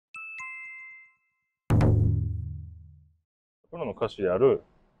プロの歌手である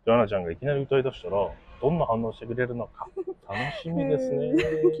ジョアナちゃんがいきなり歌い出したらどんな反応してくれるのか楽しみです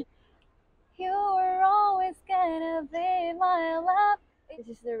ね。You were always gonna be my love. This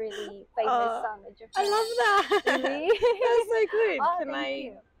is the really famous song in Japan. I love that. Really? That's so good. Oh, Can thank I?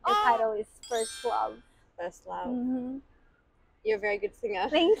 you. The title is First Love. First love. Mm-hmm. You're a very good singer.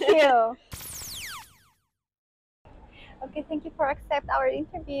 Thank you. Okay, thank you for accept our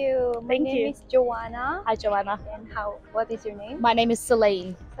interview. My Thank name you. is Joanna. Hi, Joanna. And what is your name? My name is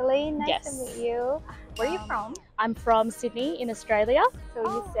Celine. Celine, nice Yes. to meet you. Where are you from? I'm from Sydney in Australia. So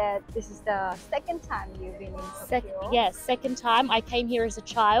you said this is the second time you've been in Tokyo. Yes, second time. I came here as a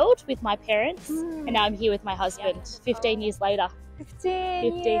child with my parents, Mm. and now I'm here with my husband 15 years later.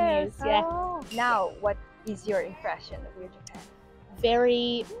 15 years, yeah. Oh. Now, what is your impression of your Japan?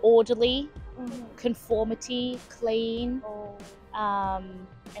 Very orderly, Mm-hmm. conformity, clean, Oh.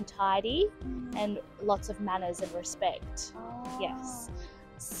 and tidy, Mm. and lots of manners and respect. Oh. Yes.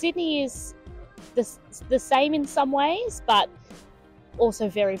 Sydney is the same in some ways, but also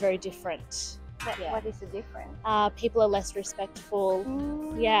very, very different. Yeah. What is the difference? People are less respectful.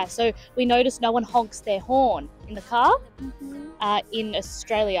 Mm. Yeah, so we notice no one honks their horn in the car Mm-hmm. in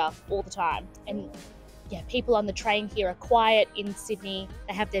Australia all the time. And yeah, people on the train here are quiet. In Sydney,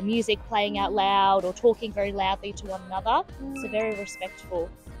 they have their music playing out loud or talking very loudly to one another. It's a very respectful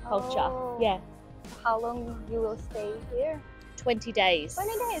culture. Oh. Yeah, How long you will stay here? 20 days. 20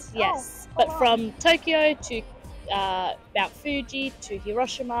 days? Yes, Oh, but wow. from Tokyo to Mount Fuji to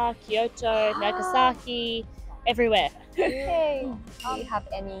Hiroshima, Kyoto, Nagasaki, everywhere. Okay. Do you have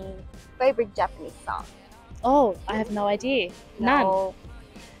any favorite Japanese song? Oh, I have no idea. None. No.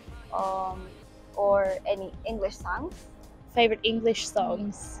 Or any English songs? Favorite English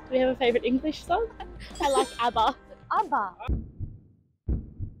songs. Do we have a favorite English song? I like ABBA. ABBA.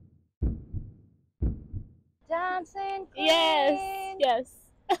 Dancing Queen. Yes.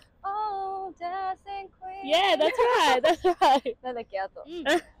 Oh, Dancing Queen. Yeah, that's right. That's right. なんだっけあと。 Mm.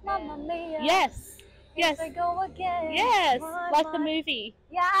 Mamma Mia. Yes. Yes. Here we go again. Yes. My, Like the my. movie.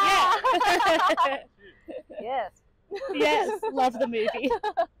 Yeah. Yeah. Yes. Yes. Love the movie.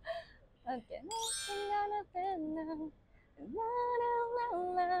 Okay.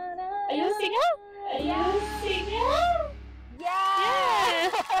 Are you a singer? Are you a singer? Yeah.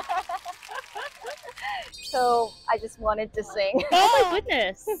 So I just wanted to sing. Oh my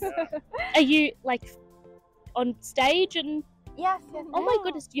goodness. Are you like on stage and Yes. Yes. oh my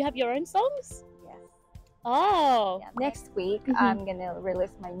goodness, do you have your own songs? Yes. Oh. Yeah. Next week, Mhm. I'm gonna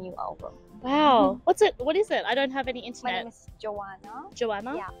release my new album. Wow. What's it? What is it? I don't have any My internet. name is Joanna.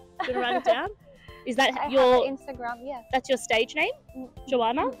 Joanna? Yeah. Do you want to write it down? Is that I your have an Instagram. Yes. that's your stage name? Mm,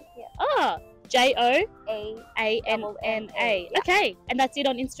 Joanna? mm, Yeah. Ah, JOANNA. A. Yeah. Okay, and that's it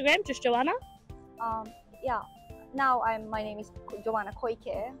on Instagram, just Joanna? Yeah. Now my name is Joanna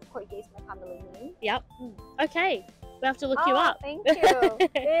Koike. Koike is my family name. Yep. Mm. Okay, we have to look you up. Thank you.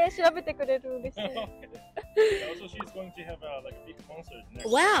 調べてくれる嬉しい。 Also, she's going to have like a big concert next.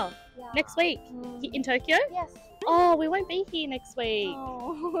 Wow, Yeah. next week Mm. in Tokyo? Yes. Oh, we won't be here next week.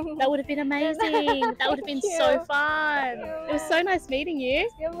 Oh. That would have been amazing. That would have been Thank so you. fun. It was so nice meeting you.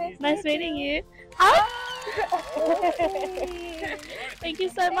 Nice meeting you. Thank you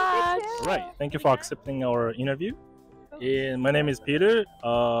so much. Right. Thank you for accepting our interview. My name is Peter.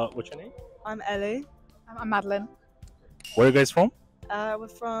 What's your name? I'm Ellie. I'm Madeline. Where are you guys from? We're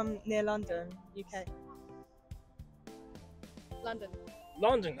from near London, UK. London.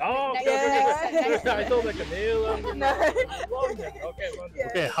 London. Oh, Next- okay. Yeah. I thought like a nail. London. No. London. Okay, London. Yeah.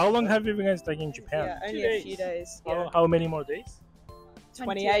 Okay, how long have you been guys in Japan? Yeah, only 2 a few days. Yeah. How many more days?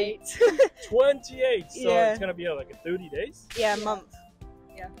 28. 28. So Yeah. it's gonna be like 30 days. Yeah, a month.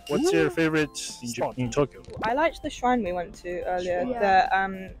 What's your favorite spot in Tokyo? I liked the shrine we went to earlier, Sure.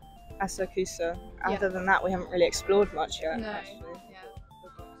 the Asakusa. Other than that, we haven't really explored much yet. No. Actually.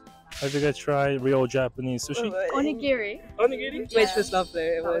 Have you guys tried real Japanese sushi? Onigiri. Onigiri? Which was lovely.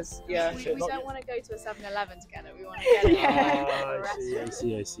 It was, yeah. We not don't yet. want to go to a 7-Eleven together. We want to get it.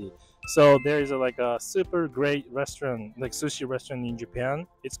 Ah, I see. So there is like a super great restaurant, like sushi restaurant in Japan.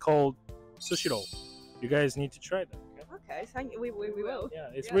 It's called Sushiro. You guys need to try that. Okay? Okay, thank you. We will. Yeah,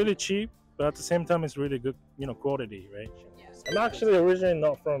 it's Yeah. really cheap, but at the same time, it's really good, quality, right? Yes. I'm actually originally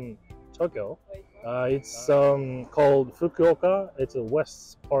not from Tokyo. It's called Fukuoka. It's the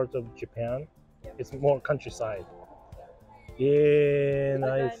west part of Japan. It's more countryside. And I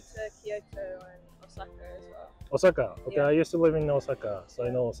I went to Kyoto and Osaka as well. Osaka. Okay, Yeah. I used to live in Osaka, so I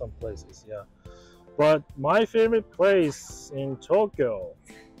know some places. Yeah, but my favorite place in Tokyo.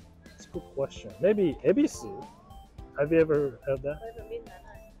 It's a good question. Maybe Ebisu. Have you ever heard that? I haven't been there,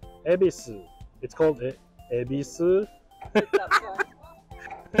 no. Ebisu. It's called Ebisu Good up, Joy.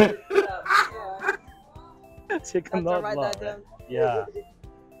 Good up, Joy. She cannot write laugh. that down. Yeah.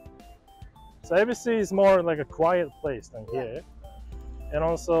 So ABC is more like a quiet place than here, and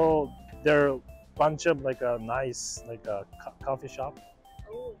also there are a bunch of like a nice like a coffee shop.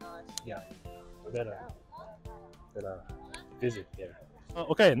 Oh, nice. Yeah, better visit here.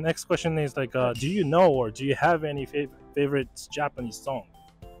 Okay, next question is like, do you know or do you have any favorite Japanese song?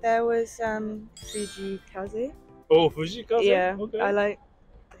 There was Fujikaze. Oh, Fujikaze. Yeah, Okay. I like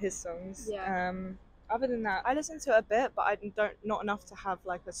his songs. Yeah. Other than that, I listen to it a bit, but I don't not enough to have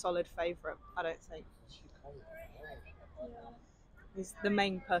like a solid favorite. I don't think. He's the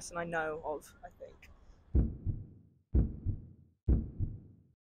main person I know of, I think.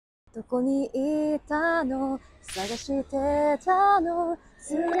 どこにいたの探してたの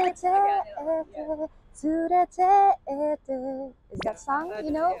連れて連れてIs that song,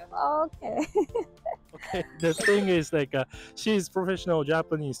 you know? Okay. Okay, the thing is like she's professional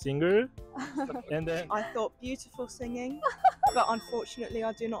Japanese singer, and then I thought beautiful singing, but unfortunately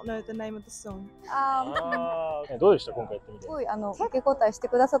I do not know the name of the song. どうでした今回やってみて？すごい受け答えして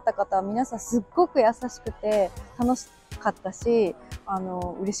くださった方は皆さんすっごく優しくて楽しかったし、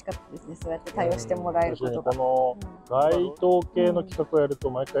嬉しかったですね。そうやって対応してもらえることが。この街頭系の企画をやると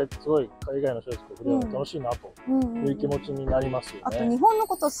毎回すごい海外の人たちと触れ合うの楽しいなという気持ちになりますよね。あと日本の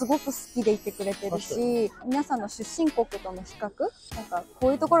ことをすごく好きでいてくれてるし、皆さんの出身国との比較、なんかこ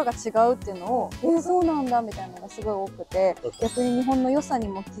ういうところが違うっていうのを、そうなんだみたいなのがすごい多くて、逆に日本の良さに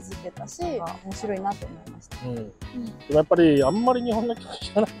も気づけたし、面白いなと思いました。でもやっぱりあんまり日本の曲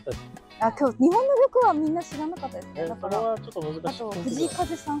知らなかったです。今日日本の曲はみんな知らなかったですね。だからそれはちょっと難しい。あと藤井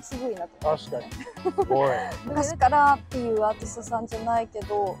風さんすごいなと思って。確かに。すごい。昔からっていうアーティストさんじゃないけ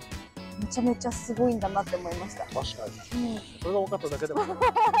ど、めちゃめちゃすごいんだなって思いました。確かに。それが多かっただけでも。こ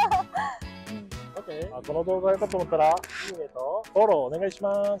の動画が良かったと思ったら、いいねとフォローお願いし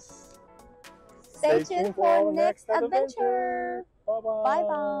ます。Stay tuned for next adventure. Bye bye. Bye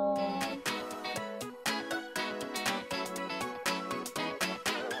bye.